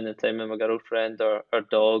 Obviously, spending time with my girlfriend or our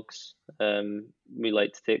dogs. We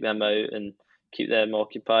like to take them out and keep them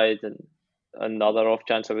occupied. And another off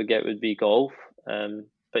chance I would get would be golf.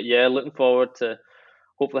 But yeah, looking forward to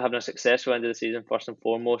hopefully having a successful end of the season first and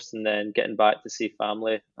foremost, and then getting back to see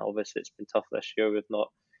family. Obviously, it's been tough this year. We've not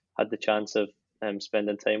had the chance of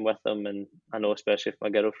spending time with them, and I know especially for my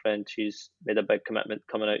girlfriend, she's made a big commitment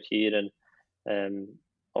coming out here, and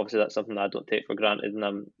obviously that's something that I don't take for granted, and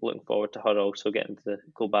I'm looking forward to her also getting to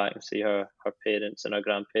go back and see her parents and her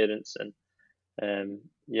grandparents, and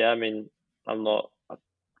yeah, I mean, I'm not a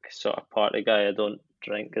sort of party guy. I don't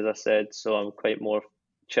drink, as I said, so I'm quite more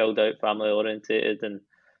chilled out, family orientated, and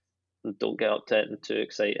don't get up to anything too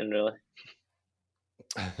exciting, really.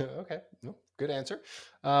 Okay, no, good answer.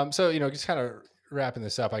 So just kind of wrapping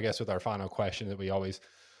this up, I guess, with our final question that we always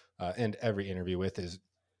end every interview with is: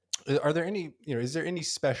 are there any, is there any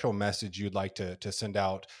special message you'd like to send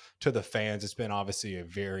out to the fans? It's been obviously a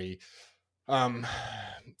very um,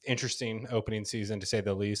 interesting opening season, to say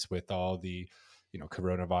the least, with all the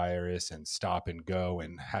coronavirus and stop and go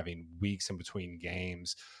and having weeks in between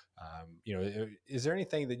games. Is there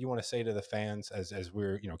anything that you want to say to the fans as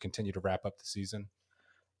we're continue to wrap up the season?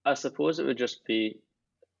 I suppose it would just be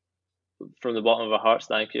from the bottom of our hearts,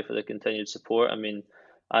 thank you for the continued support. I mean,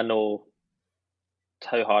 I know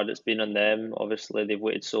how hard it's been on them. Obviously, they've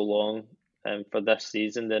waited so long for this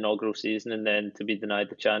season, the inaugural season, and then to be denied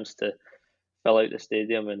the chance to fill out the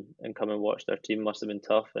stadium and come and watch their team must have been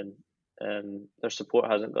tough. And their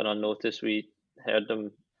support hasn't gone unnoticed. We heard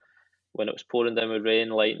them when it was pouring down with rain,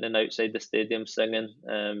 lightning outside the stadium, singing.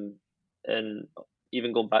 And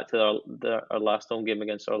even going back to our last home game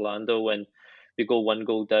against Orlando, when we go one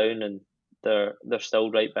goal down and they're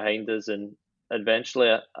still right behind us. And eventually,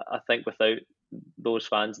 I think without those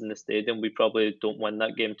fans in the stadium, we probably don't win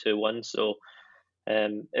that game 2-1. So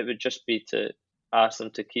it would just be to ask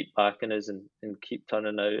them to keep backing us and keep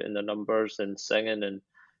turning out in their numbers and singing and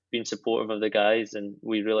being supportive of the guys. And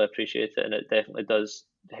we really appreciate it. And it definitely does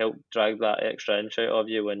help drag that extra inch out of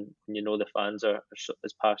you when you know the fans are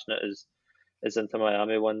as passionate as Inter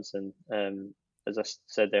Miami ones. And as I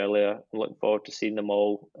said earlier, I'm looking forward to seeing them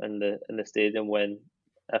all in the stadium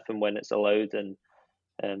if and when it's allowed. And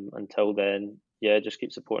until then, yeah, just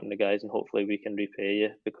keep supporting the guys, and hopefully we can repay you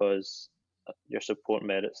because your support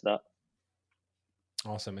merits that.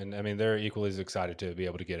 Awesome. And I mean, they're equally as excited to be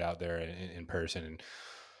able to get out there in person, and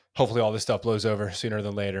hopefully all this stuff blows over sooner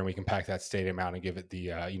than later and we can pack that stadium out and give it the,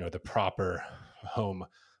 the proper home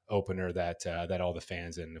opener that all the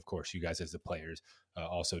fans and of course you guys as the players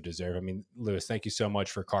also deserve. I mean, Lewis, thank you so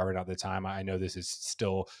much for carving out the time. I know this is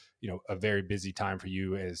still, a very busy time for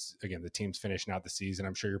you as, again, the team's finishing out the season.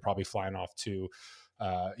 I'm sure you're probably flying off to,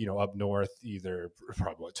 up north either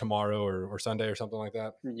probably tomorrow or Sunday or something like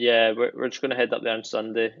that. Yeah, we're just going to head up there on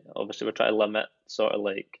Sunday. Obviously, we're trying to limit sort of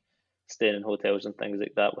like staying in hotels and things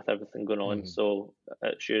like that with everything going on. Mhm. So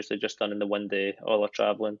it's usually just done in the one day, all our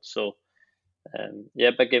traveling. So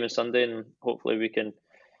yeah, big game on Sunday, and hopefully we can,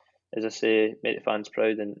 as I say, make the fans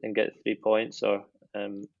proud and get 3 points or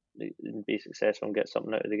be successful and get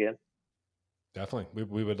something out of the game. Definitely.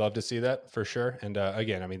 We would love to see that for sure. And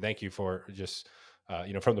again, I mean, thank you for just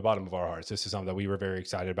from the bottom of our hearts. This is something that we were very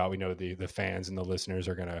excited about. We know the fans and the listeners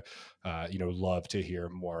are going to, love to hear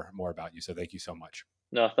more about you. So thank you so much.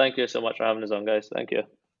 No, thank you so much for having us on, guys. Thank you.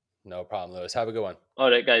 No problem, Lewis. Have a good one.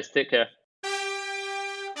 All right, guys, take care.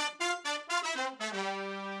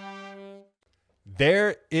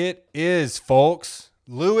 There it is, folks.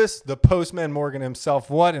 Lewis, the Postman Morgan himself.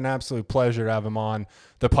 What an absolute pleasure to have him on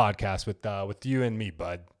the podcast with you and me,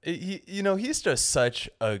 bud. He's just such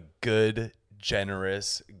a good,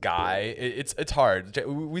 generous guy. It's hard.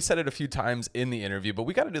 We said it a few times in the interview, but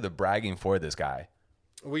we got to do the bragging for this guy.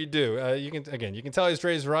 We do. You can tell he's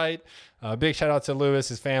raised right. Big shout out to Lewis,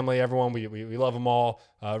 his family, everyone. We love them all.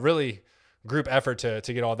 Really group effort to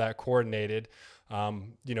get all that coordinated.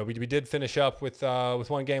 We did finish up with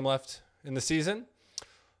one game left in the season.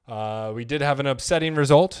 We did have an upsetting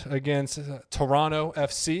result against Toronto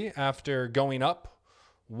FC after going up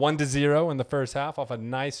 1-0 in the first half off a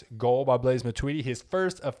nice goal by Blaise Matuidi. His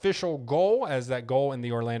first official goal, as that goal in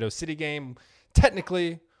the Orlando City game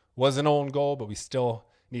technically was an own goal, but we still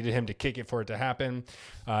needed him to kick it for it to happen.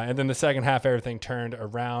 And then the second half, everything turned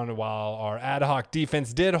around while our ad hoc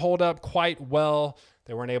defense did hold up quite well.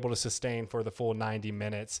 They weren't able to sustain for the full 90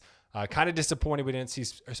 minutes. Kind of disappointed we didn't see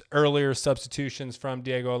earlier substitutions from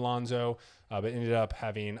Diego Alonso, but ended up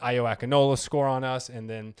having Ayo Akinola score on us. And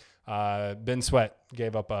then Ben Sweat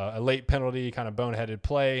gave up a late penalty, kind of boneheaded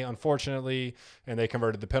play, unfortunately, and they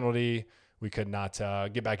converted the penalty. We could not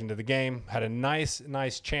get back into the game. Had a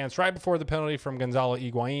nice chance right before the penalty from Gonzalo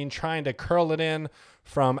Higuain, trying to curl it in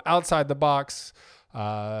from outside the box.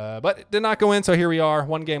 But it did not go in, so here we are.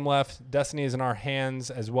 One game left. Destiny is in our hands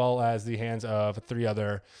as well as the hands of 3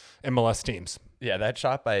 other MLS teams. Yeah, that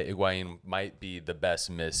shot by Higuain might be the best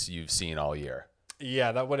miss you've seen all year.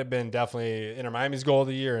 Yeah, that would have been definitely Inter Miami's goal of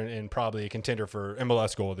the year and probably a contender for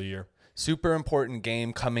MLS goal of the year. Super important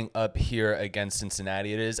game coming up here against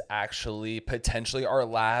Cincinnati. It is actually potentially our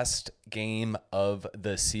last game of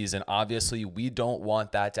the season. Obviously, we don't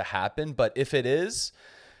want that to happen, but if it is,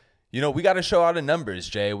 we got to show out in numbers,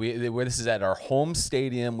 Jay. This is at our home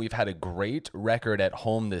stadium. We've had a great record at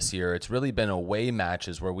home this year. It's really been away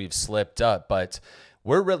matches where we've slipped up, but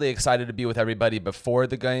we're really excited to be with everybody before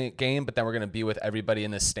the game, but then we're going to be with everybody in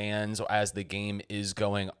the stands as the game is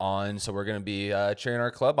going on. So we're going to be cheering our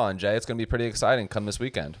club on, Jay. It's going to be pretty exciting come this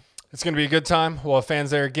weekend. It's going to be a good time. We'll have fans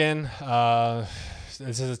there again.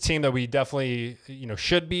 This is a team that we definitely,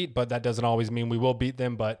 should beat, but that doesn't always mean we will beat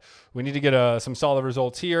them. But we need to get some solid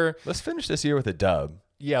results here. Let's finish this year with a dub.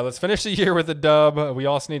 Yeah, let's finish the year with a dub. We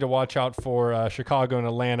also need to watch out for Chicago and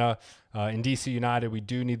Atlanta. In DC United, we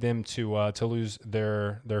do need them to lose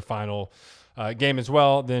their final game as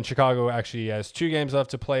well. Then Chicago actually has 2 games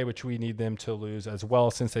left to play, which we need them to lose as well,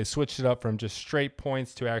 since they switched it up from just straight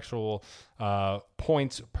points to actual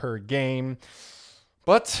points per game.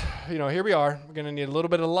 But, here we are. We're going to need a little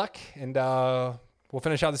bit of luck, and we'll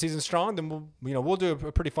finish out the season strong. Then we'll do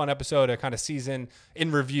a pretty fun episode, a kind of season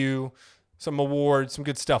in review, some awards, some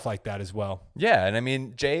good stuff like that as well. Yeah, and I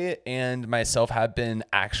mean, Jay and myself have been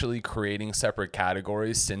actually creating separate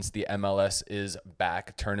categories since the MLS is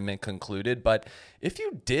back tournament concluded. But if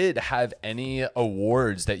you did have any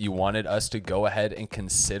awards that you wanted us to go ahead and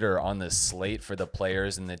consider on the slate for the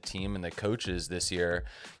players and the team and the coaches this year,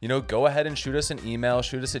 go ahead and shoot us an email,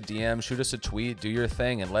 shoot us a DM, shoot us a tweet, do your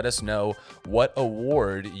thing, and let us know what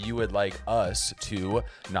award you would like us to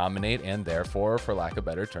nominate and therefore, for lack of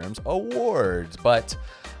better terms, award. But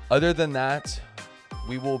other than that,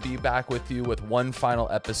 we will be back with you with one final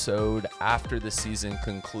episode after the season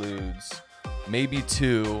concludes. Maybe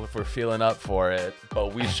 2 if we're feeling up for it,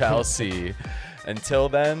 but we shall see. Until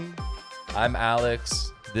then, I'm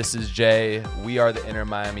Alex. This is Jay. We are the Inter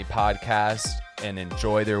Miami Podcast, and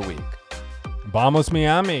enjoy their week. Vamos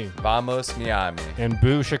Miami. Vamos Miami. And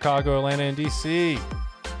boo Chicago, Atlanta, and DC.